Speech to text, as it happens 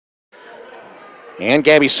And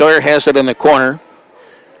Gabby Sawyer has it in the corner.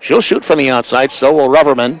 She'll shoot from the outside, so will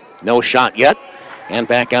Reverman. No shot yet. And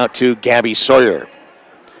back out to Gabby Sawyer.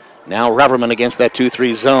 Now Reverman against that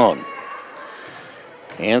 2-3 zone.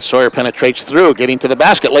 And Sawyer penetrates through, getting to the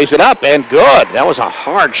basket, lays it up, and good. That was a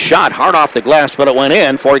hard shot, hard off the glass, but it went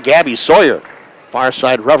in for Gabby Sawyer. Far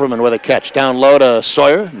side, Reverman with a catch. Down low to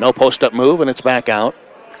Sawyer. No post-up move, and it's back out.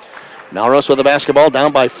 Melrose with the basketball,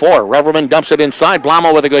 down by 4. Reverman dumps it inside.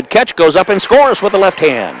 Blomel with a good catch, goes up and scores with the left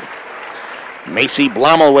hand. Macy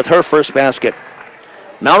Blomel with her first basket.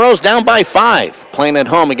 Melrose down by 5, playing at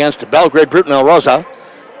home against Belgrade Brute Melrosa,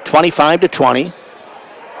 25-20.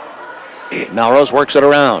 Melrose works it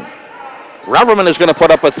around. Reverman is going to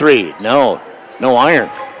put up a 3. No iron,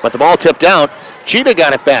 but the ball tipped out. Cheetah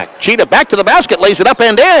got it back. Cheetah back to the basket, lays it up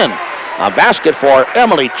and in. A basket for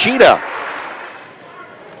Emily Cheetah.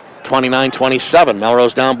 29-27,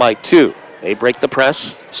 Melrose down by 2. They break the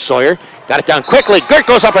press. Sawyer got it down quickly. Gert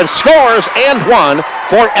goes up and scores, and 1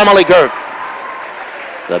 for Emily Gert.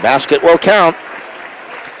 The basket will count.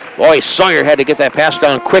 Boy, Sawyer had to get that pass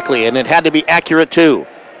down quickly, and it had to be accurate too.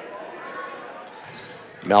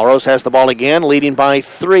 Melrose has the ball again, leading by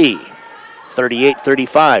 3.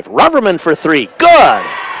 38-35. Reverman for 3. Good!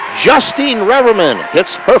 Justine Reverman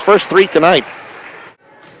hits her first 3 tonight.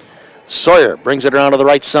 Sawyer brings it around to the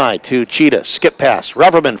right side to Cheetah. Skip pass.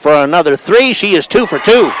 Reverman for another 3. She is 2 for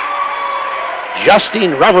 2.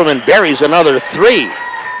 Justine Reverman buries another 3.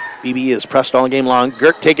 BBE is pressed all game long.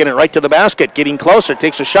 Gert taking it right to the basket. Getting closer.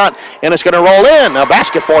 Takes a shot. And it's going to roll in. A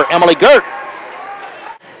basket for Emily Gert.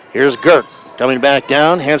 Here's Gert. Coming back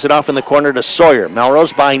down, hands it off in the corner to Sawyer.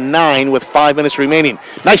 Melrose by 9 with 5 minutes remaining.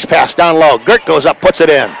 Nice pass down low. Gert goes up, puts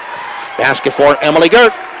it in. Basket for Emily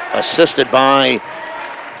Gert, assisted by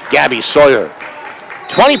Gabby Sawyer.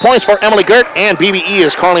 20 points for Emily Gert, and BBE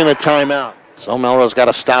is calling the timeout. So Melrose got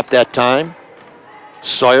to stop that time.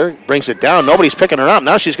 Sawyer brings it down. Nobody's picking her up.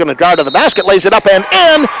 Now she's going to drive to the basket, lays it up and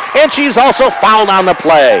in, and she's also fouled on the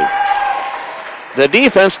play. The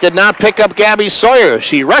defense did not pick up Gabby Sawyer.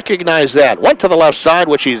 She recognized that. Went to the left side,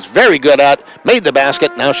 which she's very good at. Made the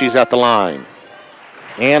basket. Now she's at the line.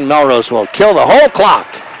 And Melrose will kill the whole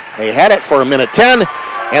clock. They had it for 1:10,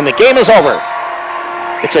 and the game is over.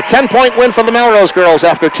 It's a 10-point win for the Melrose girls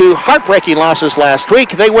after 2 heartbreaking losses last week.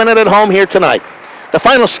 They win it at home here tonight. The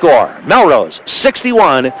final score, Melrose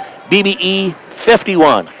 61, BBE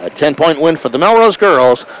 51. A 10-point win for the Melrose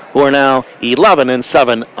girls, who are now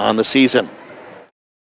 11-7 on the season.